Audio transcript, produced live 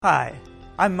Hi,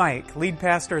 I'm Mike, lead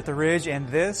pastor at The Ridge, and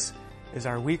this is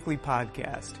our weekly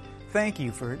podcast. Thank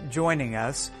you for joining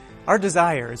us. Our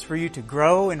desire is for you to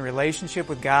grow in relationship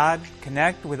with God,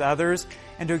 connect with others,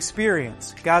 and to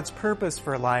experience God's purpose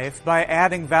for life by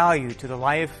adding value to the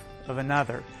life of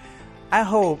another. I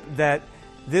hope that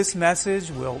this message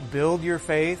will build your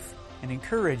faith and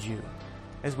encourage you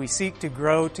as we seek to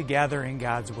grow together in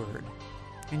God's Word.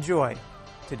 Enjoy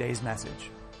today's message.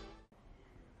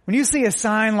 When you see a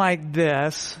sign like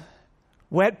this,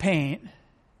 wet paint,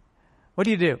 what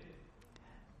do?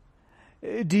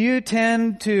 Do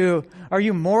you are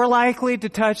you more likely to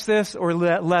touch this or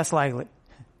less likely?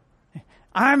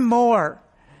 I'm more.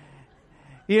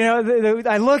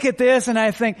 I look at this and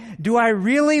I think, do I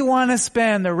really want to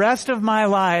spend the rest of my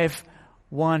life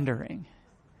wondering?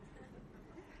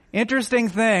 Interesting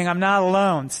thing, I'm not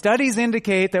alone. Studies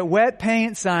indicate that wet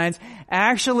paint signs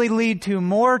actually lead to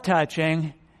more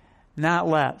touching, not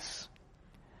less.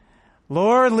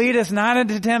 Lord, lead us not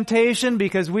into temptation,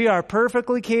 because we are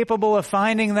perfectly capable of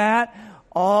finding that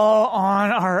all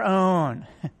on our own.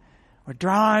 We're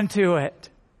drawn to it.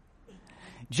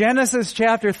 Genesis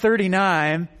chapter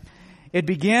 39, it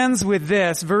begins with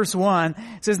this, verse 1.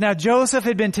 It says, "Now Joseph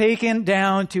had been taken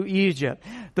down to Egypt."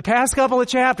 The past couple of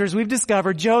chapters, we've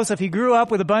discovered Joseph, he grew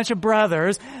up with a bunch of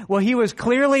brothers. Well, he was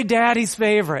clearly daddy's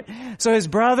favorite. So his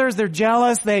brothers, they're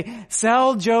jealous. They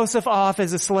sell Joseph off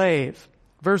as a slave.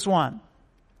 Verse 1.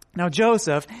 "Now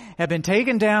Joseph had been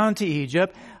taken down to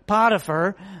Egypt.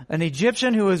 Potiphar, an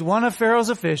Egyptian who was one of Pharaoh's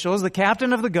officials, the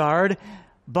captain of the guard,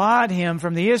 bought him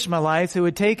from the Ishmaelites who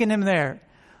had taken him there."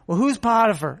 Well, who's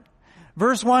Potiphar?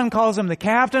 Verse 1 calls him the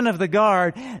captain of the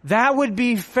guard. That would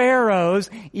be Pharaoh's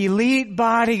elite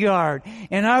bodyguard.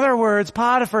 In other words,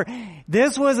 Potiphar,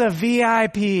 this was a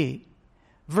VIP.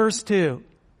 Verse 2.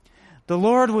 "The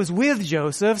Lord was with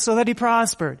Joseph so that he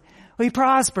prospered." Well, he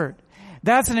prospered.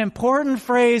 That's an important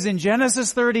phrase in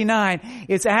Genesis 39.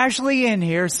 It's actually in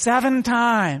here 7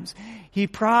 times. He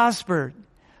prospered.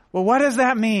 Well, what does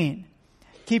that mean?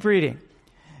 Keep reading.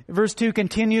 Verse 2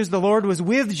 continues, "The Lord was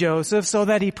with Joseph so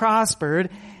that he prospered,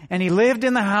 and he lived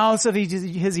in the house of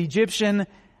his Egyptian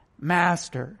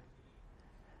master."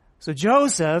 So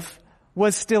Joseph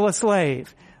was still a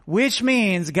slave, which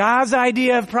means God's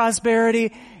idea of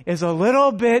prosperity is a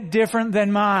little bit different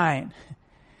than mine.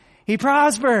 He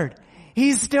prospered.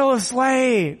 He's still a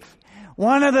slave.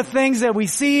 One of the things that we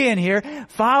see in here,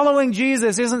 following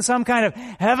Jesus isn't some kind of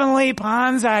heavenly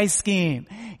Ponzi scheme.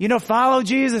 Follow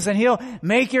Jesus and He'll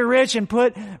make you rich and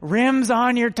put rims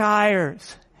on your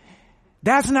tires.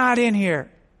 That's not in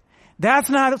here. That's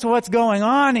not what's going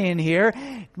on in here.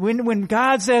 When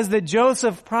God says that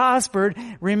Joseph prospered,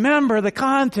 remember the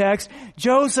context.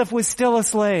 Joseph was still a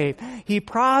slave. He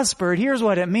prospered. Here's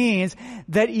what it means,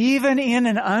 that even in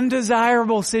an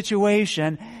undesirable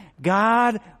situation,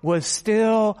 God was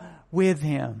still with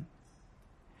him.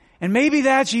 And maybe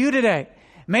that's you today.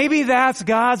 Maybe that's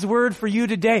God's word for you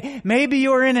today. Maybe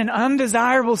you're in an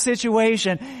undesirable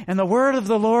situation and the word of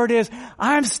the Lord is,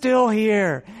 I'm still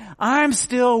here. I'm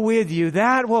still with you.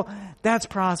 That's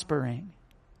prospering.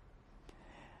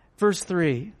 Verse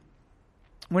 3.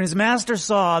 "When his master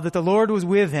saw that the Lord was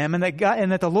with him and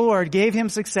that the Lord gave him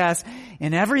success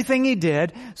in everything he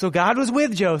did," so God was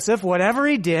with Joseph. Whatever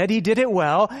he did it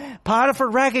well. Potiphar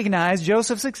recognized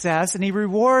Joseph's success and he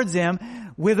rewards him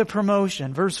with a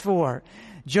promotion. Verse 4.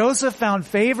 "Joseph found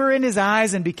favor in his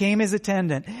eyes and became his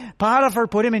attendant. Potiphar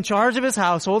put him in charge of his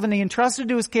household and he entrusted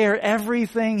to his care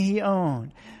everything he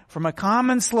owned, from a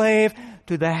common slave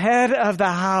to the head of the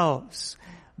house.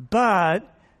 But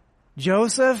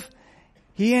Joseph,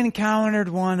 he encountered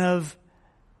one of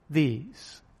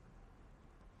these."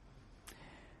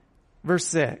 Verse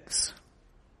 6.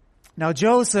 "Now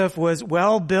Joseph was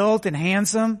well built and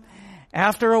handsome.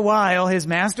 After a while, his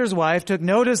master's wife took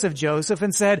notice of Joseph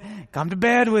and said, 'Come to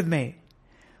bed with me.'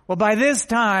 Well, by this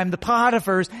time, the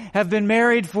Potiphars have been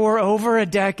married for over a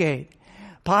decade.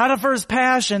 Potiphar's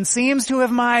passion seems to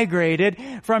have migrated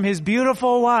from his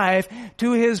beautiful wife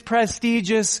to his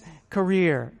prestigious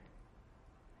career.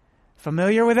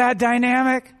 Familiar with that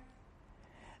dynamic?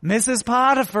 Mrs.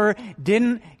 Potiphar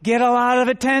didn't get a lot of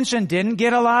attention, didn't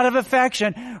get a lot of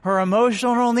affection. Her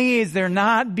emotional needs, they're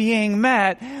not being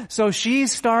met. So she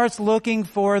starts looking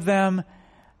for them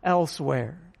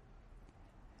elsewhere.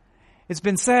 It's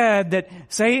been said that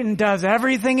Satan does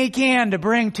everything he can to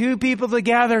bring two people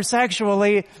together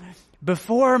sexually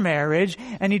before marriage,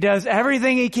 and he does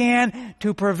everything he can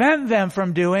to prevent them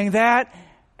from doing that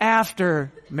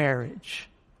after marriage.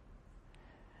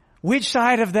 Which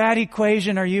side of that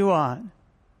equation are you on?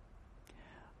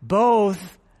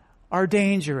 Both are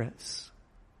dangerous.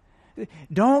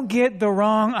 Don't get the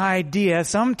wrong idea.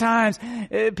 Sometimes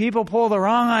people pull the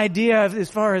wrong idea as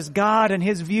far as God and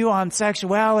His view on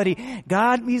sexuality.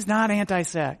 God, He's not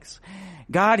anti-sex.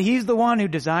 God, He's the one who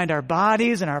designed our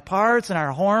bodies and our parts and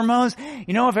our hormones.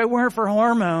 You know, if it weren't for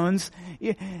hormones,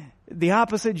 the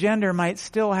opposite gender might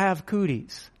still have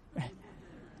cooties.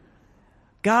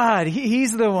 God,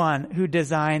 He's the one who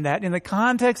designed that. In the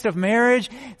context of marriage,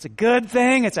 it's a good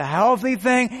thing, it's a healthy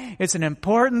thing, it's an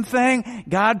important thing.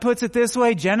 God puts it this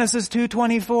way, Genesis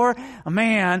 2:24, a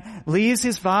man leaves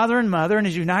his father and mother and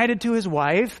is united to his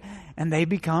wife, and they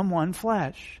become one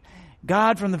flesh.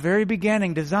 God from the very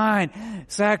beginning designed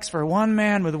sex for one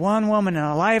man with one woman in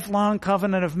a lifelong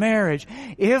covenant of marriage.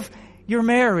 If you're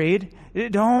married,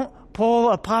 don't pull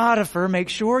a Potiphar. Make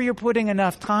sure you're putting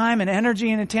enough time and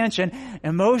energy and attention,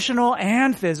 emotional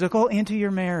and physical, into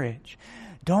your marriage.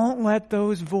 Don't let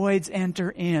those voids enter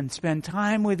in. Spend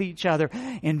time with each other.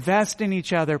 Invest in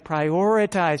each other.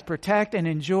 Prioritize, protect, and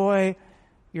enjoy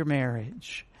your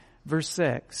marriage. Verse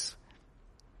 6.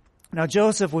 Now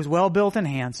Joseph was well built and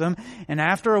handsome, and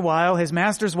after a while his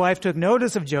master's wife took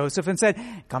notice of Joseph and said,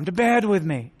 "Come to bed with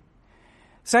me."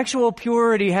 Sexual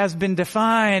purity has been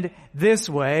defined this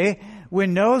way: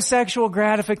 when no sexual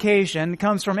gratification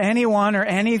comes from anyone or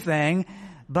anything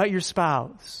but your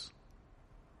spouse.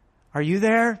 Are you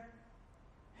there?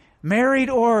 Married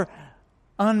or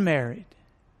unmarried?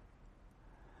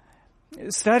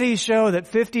 Studies show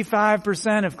that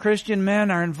 55% of Christian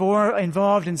men are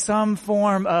involved in some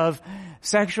form of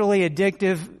sexually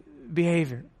addictive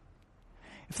behavior.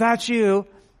 If that's you,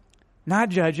 not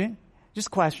judging, just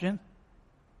question.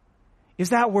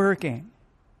 Is that working?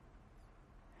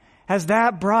 Has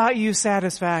that brought you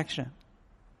satisfaction?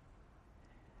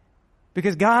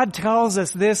 Because God tells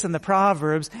us this in the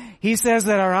Proverbs. He says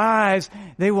that our eyes,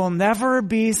 they will never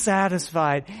be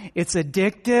satisfied. It's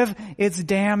addictive. It's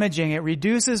damaging. It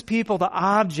reduces people to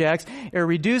objects. It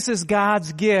reduces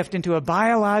God's gift into a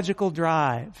biological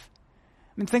drive.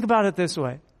 I mean, think about it this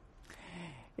way.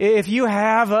 If you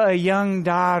have a young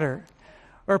daughter,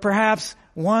 or perhaps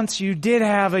once you did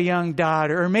have a young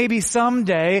daughter, or maybe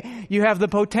someday you have the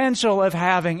potential of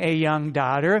having a young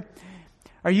daughter,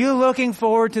 are you looking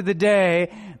forward to the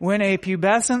day when a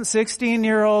pubescent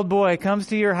 16-year-old boy comes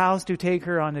to your house to take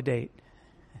her on a date?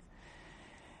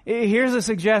 Here's a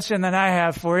suggestion that I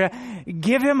have for you.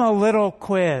 Give him a little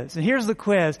quiz. And here's the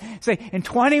quiz. Say, in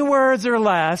 20 words or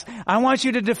less, I want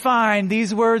you to define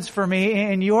these words for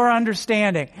me in your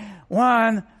understanding.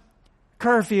 1,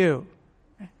 curfew.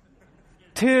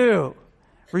 2,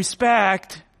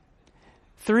 respect.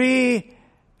 3,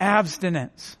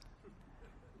 abstinence.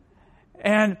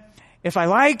 And if I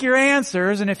like your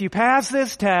answers, and if you pass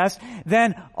this test,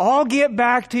 then I'll get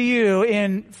back to you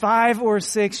in 5 or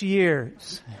 6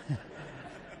 years.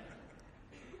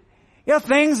 You know,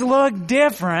 things look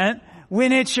different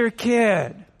when it's your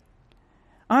kid.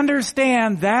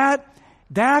 Understand that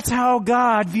that's how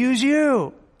God views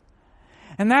you.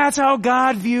 And that's how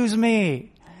God views me.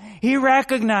 He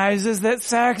recognizes that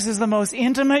sex is the most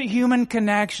intimate human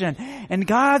connection. And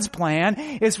God's plan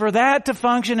is for that to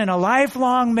function in a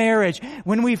lifelong marriage.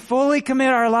 When we fully commit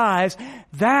our lives,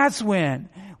 that's when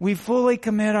we fully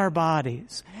commit our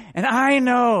bodies. And I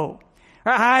know,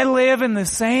 I live in the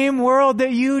same world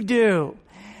that you do.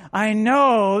 I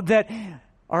know that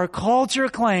our culture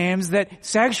claims that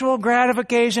sexual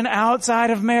gratification outside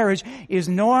of marriage is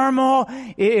normal,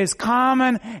 is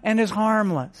common, and is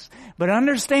harmless. But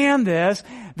understand this,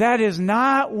 that is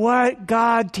not what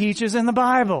God teaches in the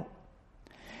Bible.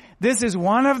 This is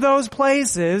one of those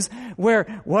places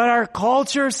where what our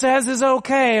culture says is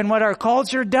okay and what our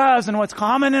culture does and what's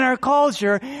common in our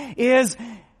culture is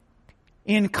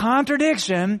in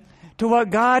contradiction to what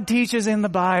God teaches in the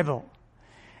Bible.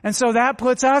 And so that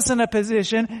puts us in a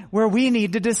position where we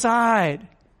need to decide,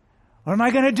 what am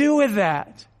I going to do with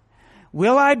that?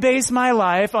 Will I base my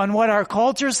life on what our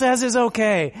culture says is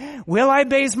okay? Will I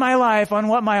base my life on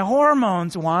what my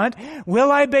hormones want?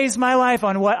 Will I base my life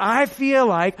on what I feel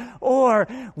like? Or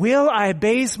will I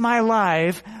base my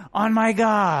life on my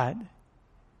God?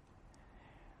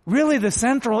 Really, the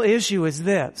central issue is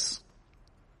this.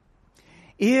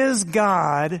 Is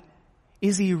God,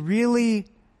 is He really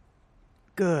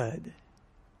good?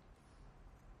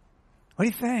 What do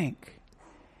you think?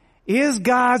 Is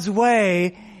God's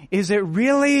way, is it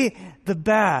really the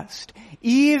best?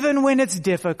 Even when it's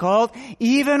difficult,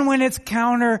 even when it's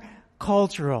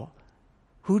countercultural,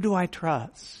 who do I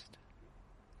trust?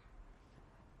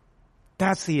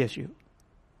 That's the issue.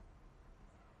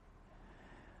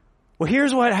 Well,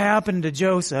 here's what happened to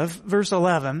Joseph, verse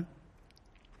 11.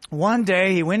 One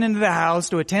day he went into the house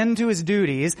to attend to his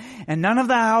duties, and none of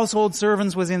the household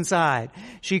servants was inside.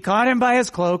 She caught him by his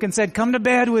cloak and said, "Come to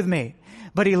bed with me."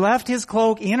 But he left his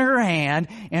cloak in her hand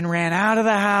and ran out of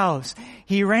the house.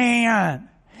 He ran.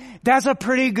 That's a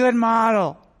pretty good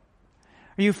model.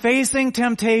 Are you facing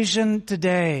temptation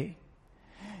today?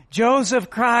 Joseph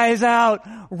cries out,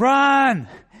 "Run!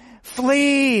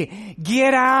 Flee!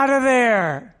 Get out of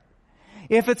there!"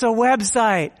 If it's a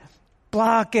website,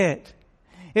 block it.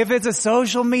 If it's a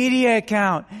social media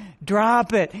account,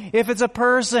 drop it. If it's a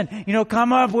person,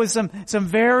 come up with some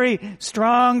very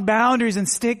strong boundaries and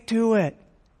stick to it.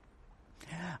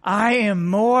 I am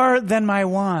more than my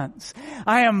wants.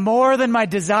 I am more than my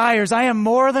desires. I am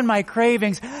more than my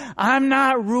cravings. I'm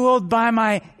not ruled by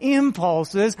my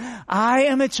impulses. I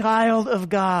am a child of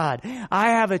God.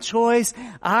 I have a choice.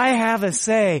 I have a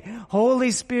say.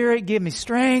 Holy Spirit, give me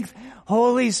strength.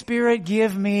 Holy Spirit,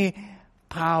 give me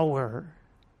power.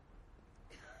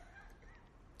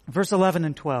 Verse 11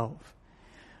 and 12.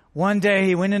 One day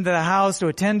he went into the house to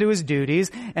attend to his duties,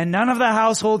 and none of the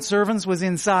household servants was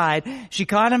inside. She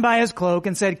caught him by his cloak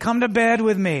and said, "Come to bed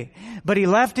with me." But he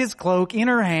left his cloak in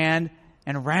her hand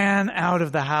and ran out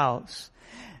of the house.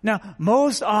 Now,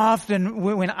 most often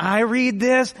when I read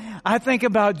this, I think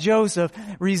about Joseph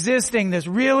resisting this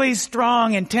really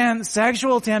strong, intense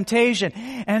sexual temptation.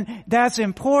 And that's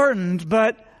important,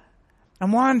 but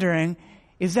I'm wondering,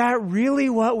 is that really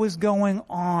what was going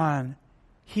on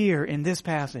here in this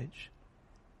passage?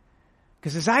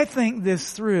 Because as I think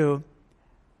this through,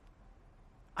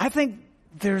 I think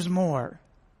there's more.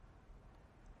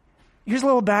 Here's a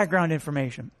little background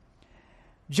information.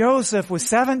 Joseph was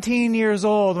 17 years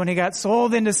old when he got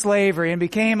sold into slavery and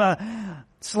became a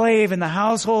slave in the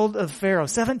household of Pharaoh.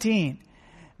 17.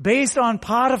 Based on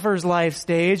Potiphar's life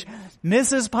stage,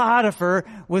 Mrs. Potiphar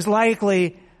was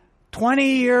likely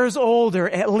 20 years older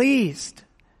at least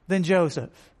than Joseph.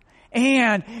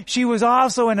 And she was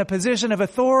also in a position of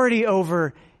authority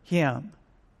over him.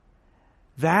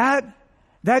 That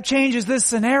changes this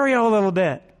scenario a little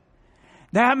bit.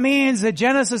 That means that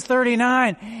Genesis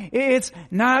 39, it's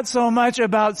not so much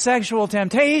about sexual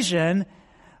temptation,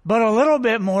 but a little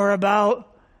bit more about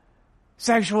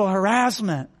sexual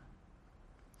harassment.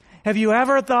 Have you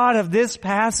ever thought of this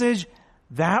passage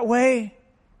that way?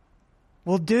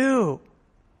 Well, do.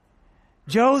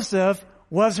 Joseph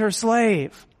was her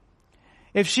slave.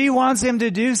 If she wants him to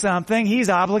do something, he's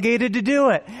obligated to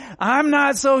do it. I'm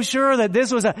not so sure that this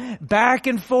was a back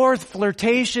and forth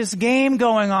flirtatious game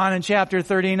going on in chapter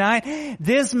 39.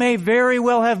 This may very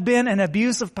well have been an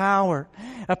abuse of power.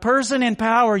 A person in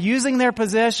power using their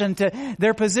position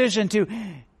to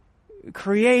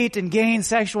create and gain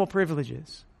sexual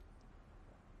privileges.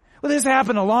 Well, this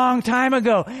happened a long time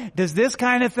ago. Does this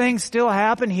kind of thing still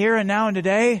happen here and now and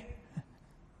today?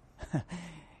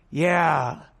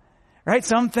 Yeah. Right?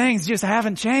 Some things just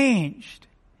haven't changed.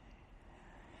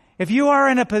 If you are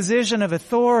in a position of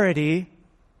authority,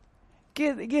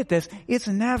 get this, it's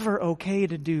never okay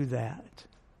to do that.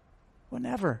 Well,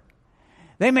 never.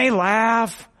 They may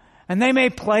laugh and they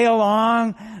may play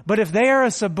along, but if they are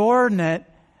a subordinate,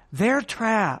 they're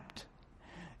trapped.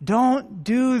 Don't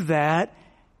do that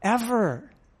ever.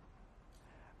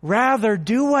 Rather,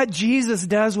 do what Jesus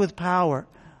does with power.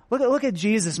 Look at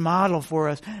Jesus' model for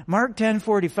us. Mark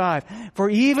 10:45. For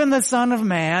even the Son of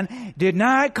Man did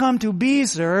not come to be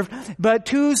served, but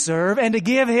to serve and to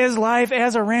give his life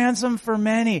as a ransom for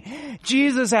many.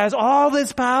 Jesus has all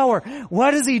this power.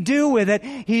 What does he do with it?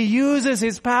 He uses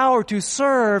his power to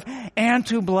serve and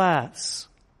to bless.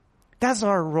 That's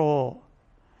our role.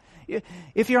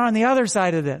 If you're on the other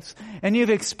side of this and you've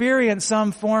experienced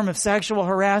some form of sexual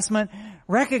harassment,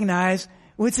 recognize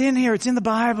what's in here. It's in the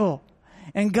Bible.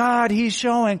 And God, He's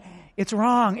showing it's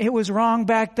wrong. It was wrong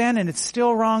back then and it's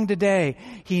still wrong today.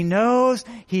 He knows,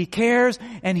 He cares,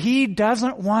 and He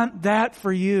doesn't want that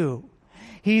for you.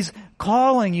 He's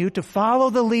calling you to follow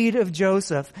the lead of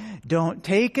Joseph. Don't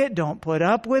take it. Don't put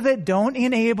up with it. Don't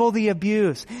enable the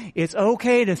abuse. It's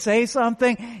okay to say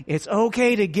something. It's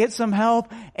okay to get some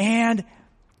help and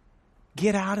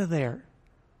get out of there.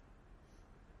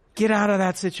 Get out of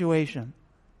that situation.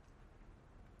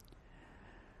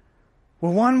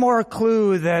 Well, one more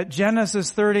clue that Genesis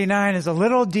 39 is a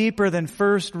little deeper than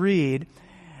first read.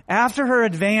 After her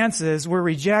advances were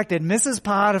rejected, Mrs.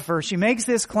 Potiphar, she makes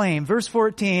this claim. Verse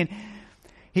 14,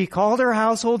 he called her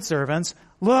household servants.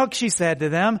 Look, she said to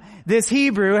them, this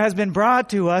Hebrew has been brought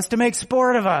to us to make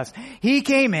sport of us. He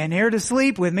came in here to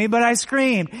sleep with me, but I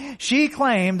screamed. She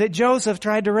claimed that Joseph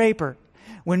tried to rape her.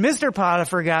 When Mr.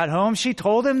 Potiphar got home, she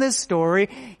told him this story.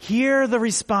 Hear the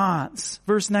response.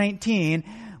 Verse 19,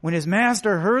 When his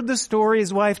master heard the story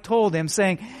his wife told him,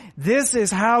 saying, "This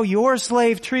is how your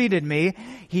slave treated me,"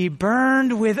 he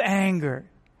burned with anger.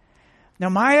 Now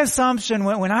my assumption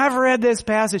when I've read this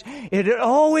passage, it had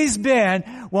always been,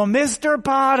 well, Mr.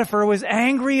 Potiphar was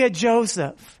angry at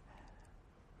Joseph.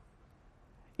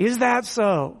 Is that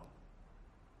so?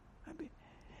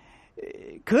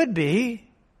 It could be.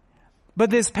 But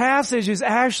this passage is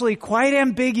actually quite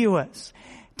ambiguous.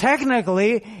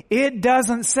 Technically, it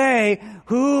doesn't say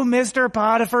who Mr.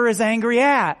 Potiphar is angry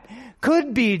at.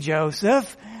 Could be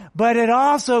Joseph, but it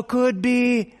also could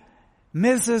be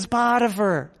Mrs.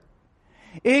 Potiphar.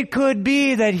 It could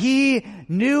be that he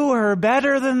knew her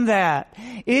better than that.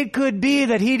 It could be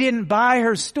that he didn't buy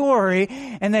her story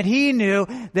and that he knew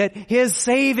that his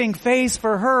saving face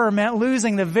for her meant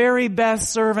losing the very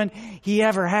best servant he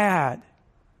ever had.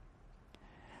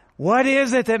 What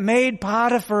is it that made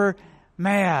Potiphar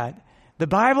mad? The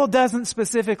Bible doesn't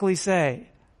specifically say.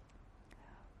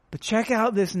 But check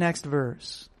out this next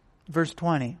verse. Verse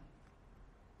 20.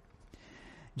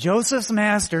 Joseph's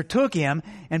master took him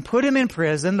and put him in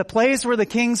prison, the place where the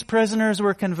king's prisoners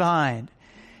were confined.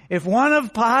 If one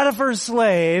of Potiphar's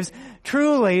slaves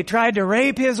truly tried to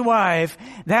rape his wife,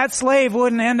 that slave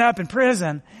wouldn't end up in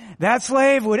prison. That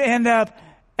slave would end up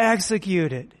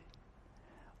executed.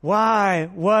 Why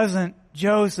wasn't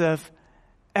Joseph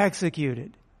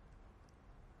executed?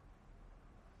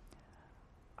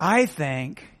 I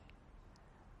think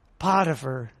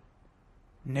Potiphar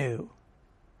knew.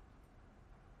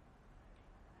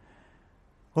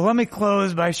 Well, let me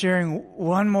close by sharing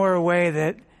one more way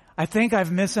that I think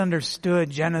I've misunderstood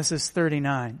Genesis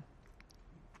 39.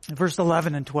 Verse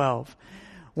 11 and 12.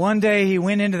 One day he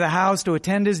went into the house to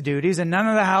attend his duties, and none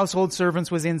of the household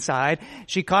servants was inside.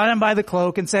 She caught him by the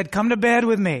cloak and said, "Come to bed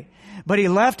with me." But he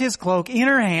left his cloak in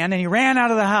her hand and he ran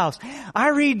out of the house. I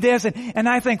read this and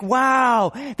I think,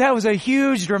 wow, that was a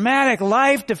huge, dramatic,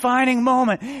 life-defining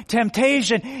moment.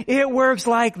 Temptation, it works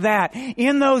like that.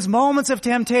 In those moments of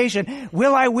temptation,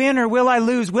 will I win or will I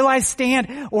lose? Will I stand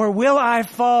or will I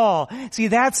fall? See,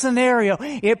 that scenario,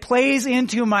 it plays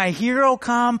into my hero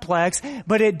complex,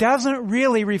 but it doesn't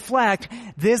really reflect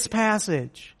this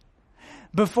passage.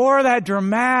 Before that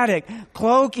dramatic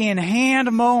cloak in hand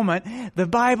moment, the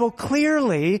Bible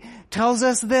clearly tells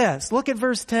us this. Look at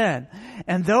verse 10.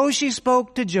 And though she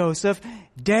spoke to Joseph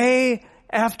day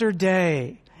after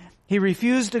day, he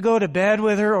refused to go to bed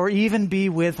with her or even be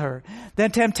with her. The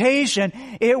temptation,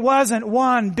 it wasn't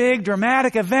one big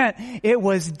dramatic event. It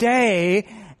was day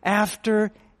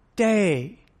after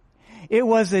day. It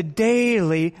was a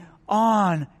daily,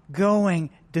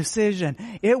 ongoing decision.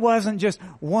 It wasn't just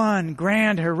one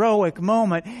grand heroic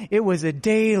moment. It was a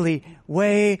daily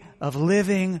way of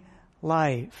living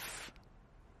life.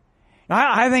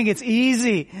 I think it's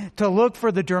easy to look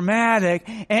for the dramatic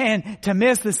and to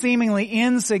miss the seemingly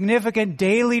insignificant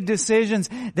daily decisions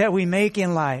that we make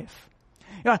in life.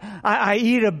 I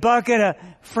eat a bucket of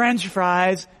French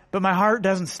fries, but my heart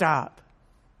doesn't stop.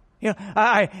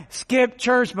 I skip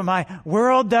church, but my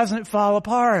world doesn't fall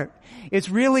apart. It's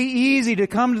really easy to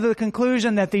come to the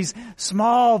conclusion that these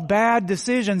small, bad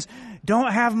decisions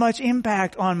don't have much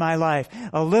impact on my life.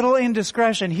 A little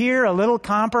indiscretion here, a little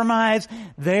compromise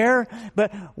there.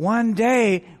 But one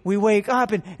day we wake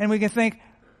up and we can think,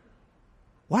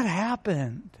 what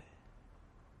happened?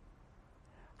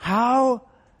 How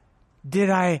did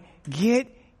I get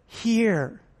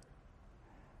here?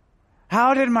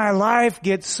 How did my life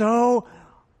get so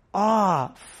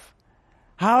off?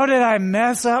 How did I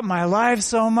mess up my life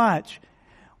so much?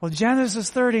 Well,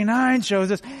 Genesis 39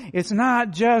 shows us it's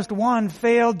not just one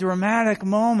failed dramatic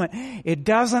moment. It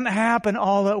doesn't happen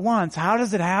all at once. How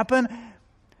does it happen?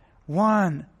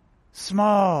 One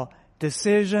small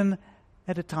decision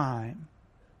at a time.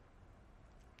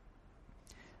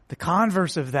 The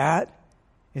converse of that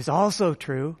is also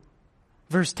true.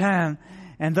 Verse 10,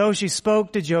 and though she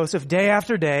spoke to Joseph day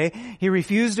after day, he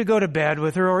refused to go to bed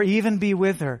with her or even be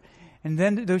with her. And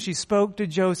then though she spoke to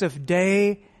Joseph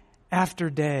day after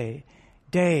day,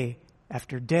 day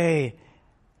after day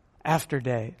after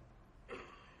day.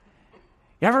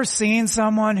 You ever seen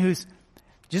someone who's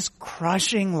just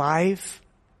crushing life?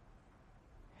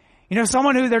 You know,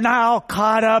 someone who they're not all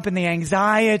caught up in the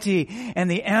anxiety and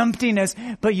the emptiness,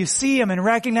 but you see them and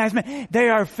recognize them. They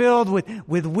are filled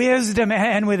with wisdom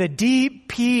and with a deep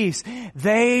peace.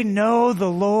 They know the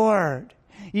Lord.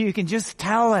 You can just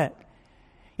tell it.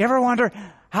 You ever wonder,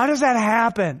 how does that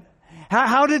happen?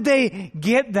 How did they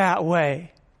get that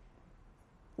way?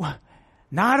 Well,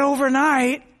 not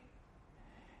overnight.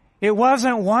 It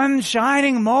wasn't one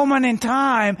shining moment in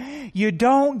time. You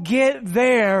don't get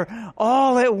there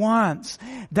all at once.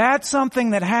 That's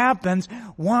something that happens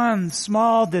one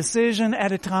small decision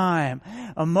at a time.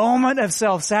 A moment of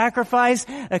self-sacrifice,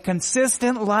 a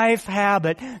consistent life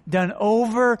habit done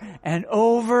over and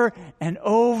over and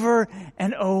over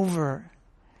and over.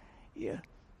 Yeah.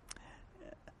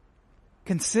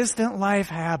 Consistent life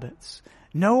habits.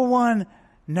 No one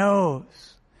knows.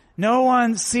 No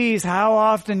one sees how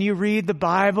often you read the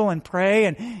Bible and pray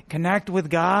and connect with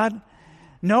God.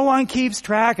 No one keeps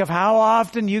track of how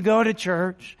often you go to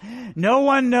church. No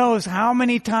one knows how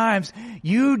many times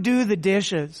you do the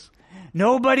dishes.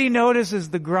 Nobody notices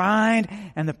the grind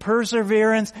and the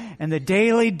perseverance and the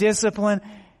daily discipline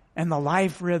and the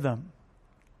life rhythm.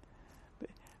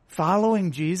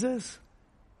 Following Jesus,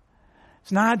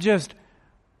 it's not just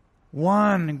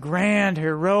one grand,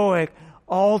 heroic,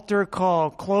 altar call,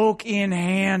 cloak in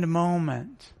hand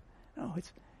moment. No,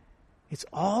 it's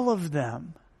all of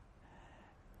them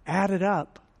added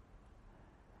up.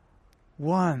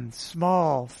 One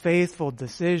small, faithful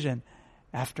decision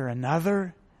after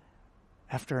another,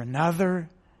 after another,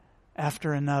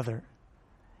 after another.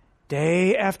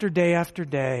 Day after day after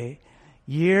day,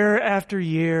 year after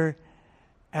year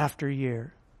after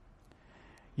year.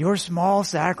 Your small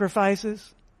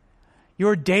sacrifices,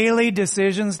 your daily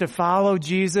decisions to follow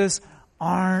Jesus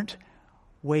aren't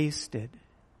wasted.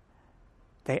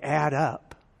 They add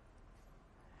up.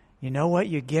 You know what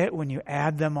you get when you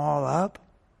add them all up?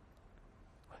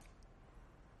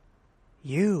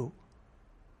 You.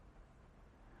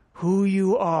 Who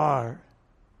you are.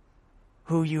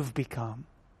 Who you've become.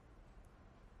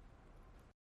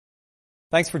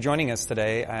 Thanks for joining us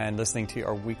today and listening to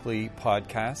our weekly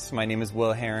podcast. My name is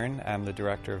Will Heron. I'm the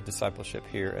Director of Discipleship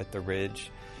here at The Ridge.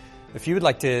 If you would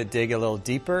like to dig a little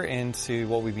deeper into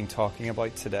what we've been talking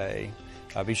about today,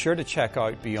 be sure to check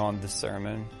out Beyond the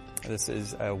Sermon. This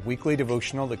is a weekly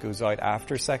devotional that goes out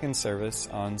after second service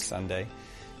on Sunday.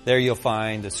 There you'll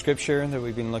find the scripture that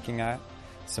we've been looking at,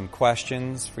 some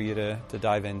questions for you to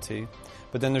dive into.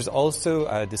 But then there's also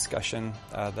a discussion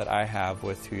that I have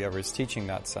with whoever is teaching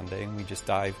that Sunday, and we just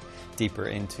dive deeper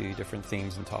into different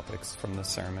themes and topics from the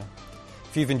sermon.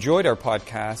 If you've enjoyed our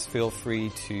podcast, feel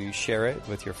free to share it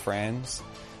with your friends,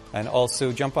 and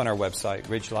also jump on our website,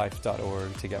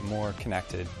 ridgelife.org, to get more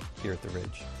connected here at The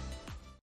Ridge.